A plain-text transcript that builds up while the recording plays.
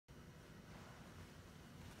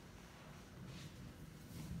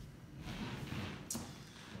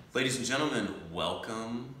Ladies and gentlemen,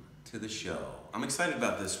 welcome to the show. I'm excited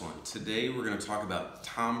about this one. Today we're going to talk about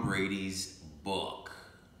Tom Brady's book.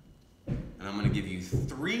 And I'm going to give you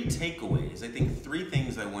 3 takeaways. I think 3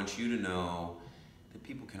 things I want you to know that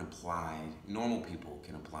people can apply, normal people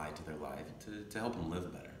can apply to their life to help them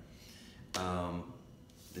live better.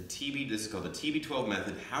 This is called the TB12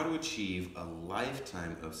 Method, how to achieve a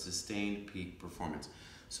lifetime of sustained peak performance.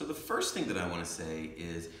 So the first thing that I want to say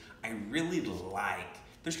is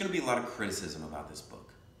there's going to be a lot of criticism about this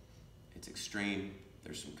book. It's extreme,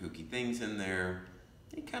 there's some kooky things in there,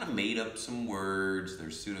 they kind of made up some words,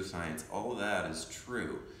 there's pseudoscience, all of that is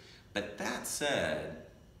true. But that said,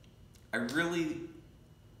 I really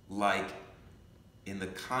like, in the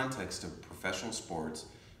context of professional sports,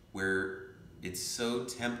 where it's so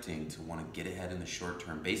tempting to want to get ahead in the short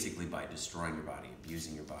term, basically by destroying your body,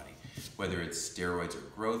 abusing your body, whether it's steroids or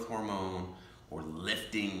growth hormone, or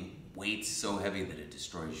lifting weights so heavy that it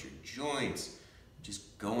destroys your joints,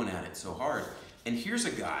 just going at it so hard. And here's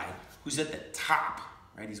a guy who's at the top,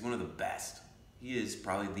 right? He's one of the best. He is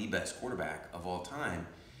probably the best quarterback of all time.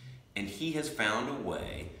 And he has found a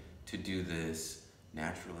way to do this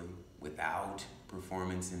naturally, without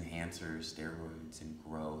performance enhancers, steroids, and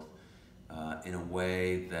growth, in a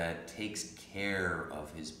way that takes care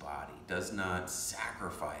of his body, does not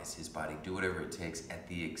sacrifice his body, do whatever it takes at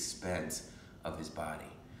the expense of his body.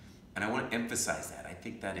 And I want to emphasize that. I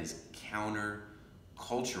think that is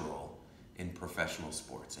counter-cultural in professional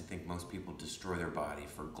sports. I think most people destroy their body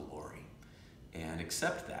for glory and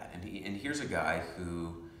accept that. And here's a guy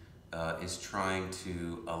who is trying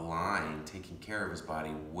to align taking care of his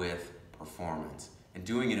body with performance and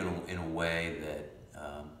doing it in a way that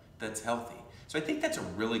that's healthy. So I think that's a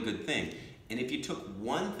really good thing. And if you took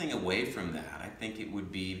one thing away from that, I think it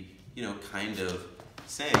would be, kind of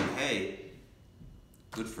saying, hey,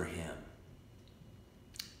 good for him.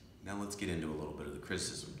 Now let's get into a little bit of the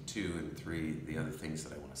criticism, 2 and 3, the other things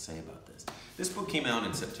that I want to say about this. This book came out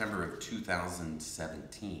in September of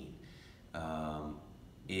 2017.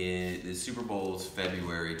 The Super Bowl is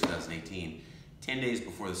February 2018. 10 days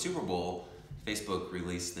before the Super Bowl, Facebook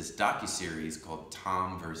released this docuseries called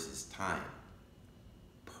Tom versus Time.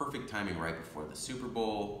 Perfect timing right before the Super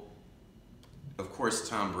Bowl. Of course,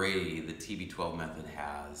 Tom Brady, the TB12 Method,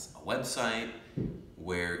 has a website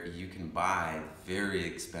where you can buy very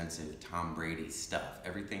expensive Tom Brady stuff.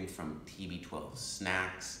 Everything from TB12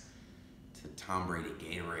 snacks to Tom Brady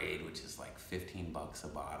Gatorade, which is like 15 bucks a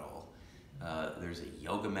bottle. There's a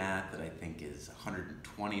yoga mat that I think is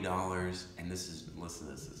 $120, and listen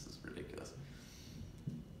to this is ridiculous.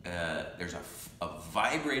 There's a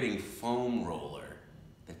vibrating foam roller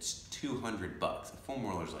that's 200 bucks. A foam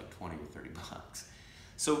roller is like 20 or 30 bucks.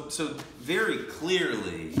 So very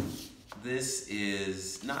clearly, this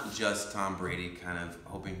is not just Tom Brady kind of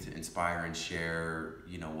hoping to inspire and share,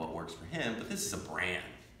 what works for him, but this is a brand.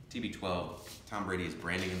 TB12, Tom Brady is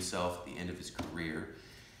branding himself at the end of his career,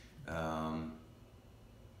 and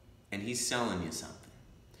he's selling you something.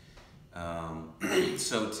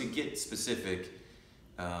 So to get specific,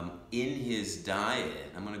 in his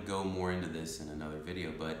diet, I'm going to go more into this in another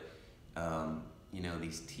video, but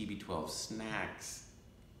these TB12 snacks,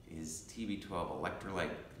 his TB12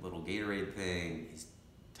 electrolyte little Gatorade thing, his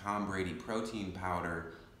Tom Brady protein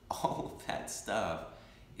powder, all of that stuff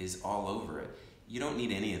is all over it. You don't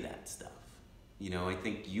need any of that stuff. I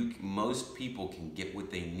think most people can get what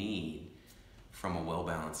they need from a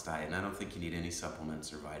well-balanced diet, and I don't think you need any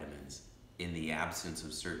supplements or vitamins in the absence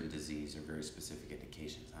of certain disease or very specific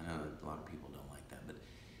indications. I know that a lot of people don't like that, but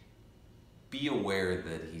be aware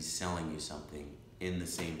that he's selling you something in the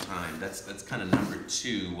same time. That's kind of number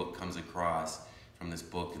 2, what comes across from this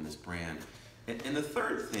book and this brand. And the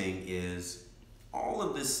third thing is, all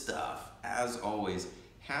of this stuff, as always,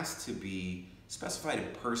 has to be specified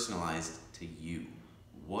and personalized to you.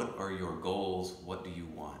 What are your goals? What do you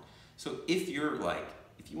want? So if you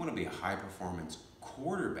want to be a high-performance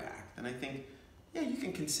quarterback, then I think, yeah, you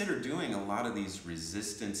can consider doing a lot of these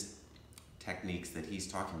resistance techniques that he's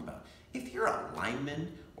talking about. If you're a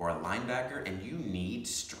lineman or a linebacker and you need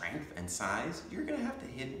strength and size, you're going to have to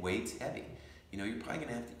hit weights heavy. You're probably going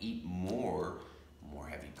to have to eat more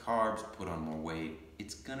heavy carbs, put on more weight.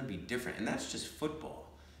 It's going to be different, and that's just football.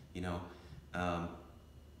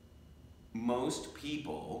 Most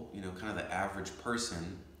people, kind of the average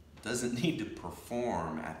person, doesn't need to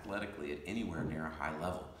perform athletically at anywhere near a high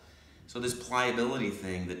level. So this pliability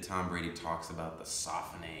thing that Tom Brady talks about, the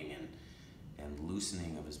softening and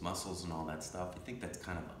loosening of his muscles and all that stuff, I think that's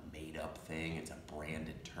kind of a made-up thing. It's a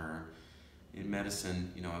branded term. In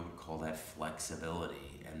medicine, I would call that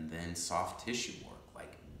flexibility, and then soft tissue work,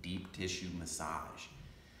 like deep tissue massage.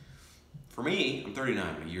 For me, I'm 39,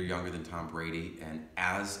 I'm a year younger than Tom Brady, and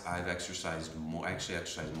as I've exercised more, I actually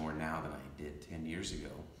exercise more now than I did 10 years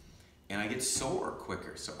ago, and I get sore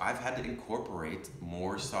quicker. So I've had to incorporate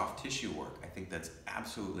more soft tissue work. I think that's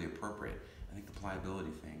absolutely appropriate. I think the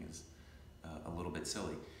pliability thing is a little bit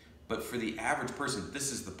silly. But for the average person,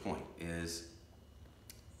 this is the point, is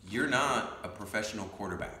you're not a professional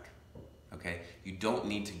quarterback, okay? You don't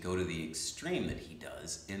need to go to the extreme that he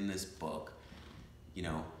does in this book, you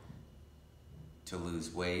know, to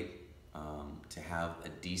lose weight, to have a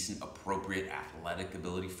decent, appropriate athletic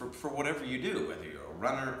ability for whatever you do, whether you're a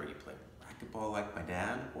runner or you play racquetball like my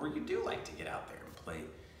dad, or you do like to get out there and play,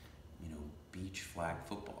 you know, beach flag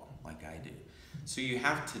football like I do. So you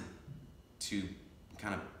have to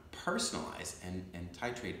kind of personalize and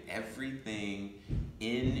titrate everything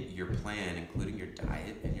in your plan, including your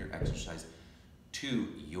diet and your exercise, to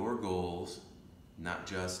your goals, not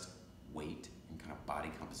just weight and kind of body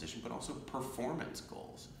composition, but also performance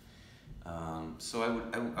goals. So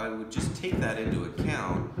I would just take that into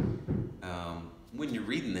account when you're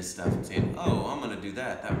reading this stuff and saying, oh, I'm gonna do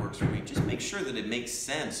that, that works for me. Just make sure that it makes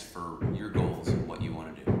sense for your goals and what you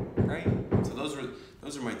wanna do, right? So those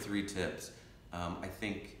are my 3 tips. I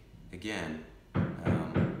think, again,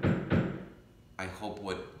 I hope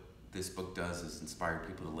what this book does is inspire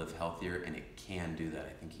people to live healthier, and it can do that.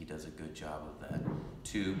 I think he does a good job of that.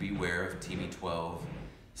 2, beware of TB12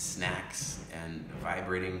 snacks and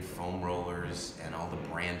vibrating foam rollers and all the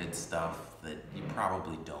branded stuff that you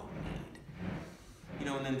probably don't need. You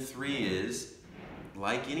know, and then 3 is,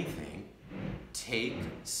 like anything, take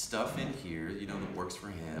stuff in here, you know, that works for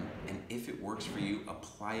him, and if it works for you,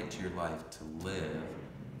 apply it to your life to live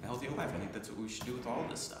a healthier life. I think that's what we should do with all of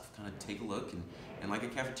this stuff. Kind of take a look and like a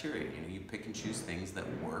cafeteria, you know, you pick and choose things that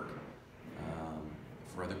work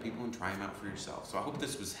for other people and try them out for yourself. So I hope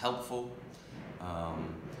this was helpful.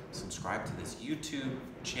 Subscribe to this YouTube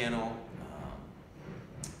channel.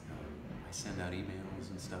 I send out emails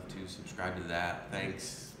and stuff too. Subscribe to that.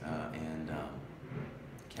 Thanks, and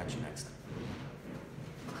catch you next time.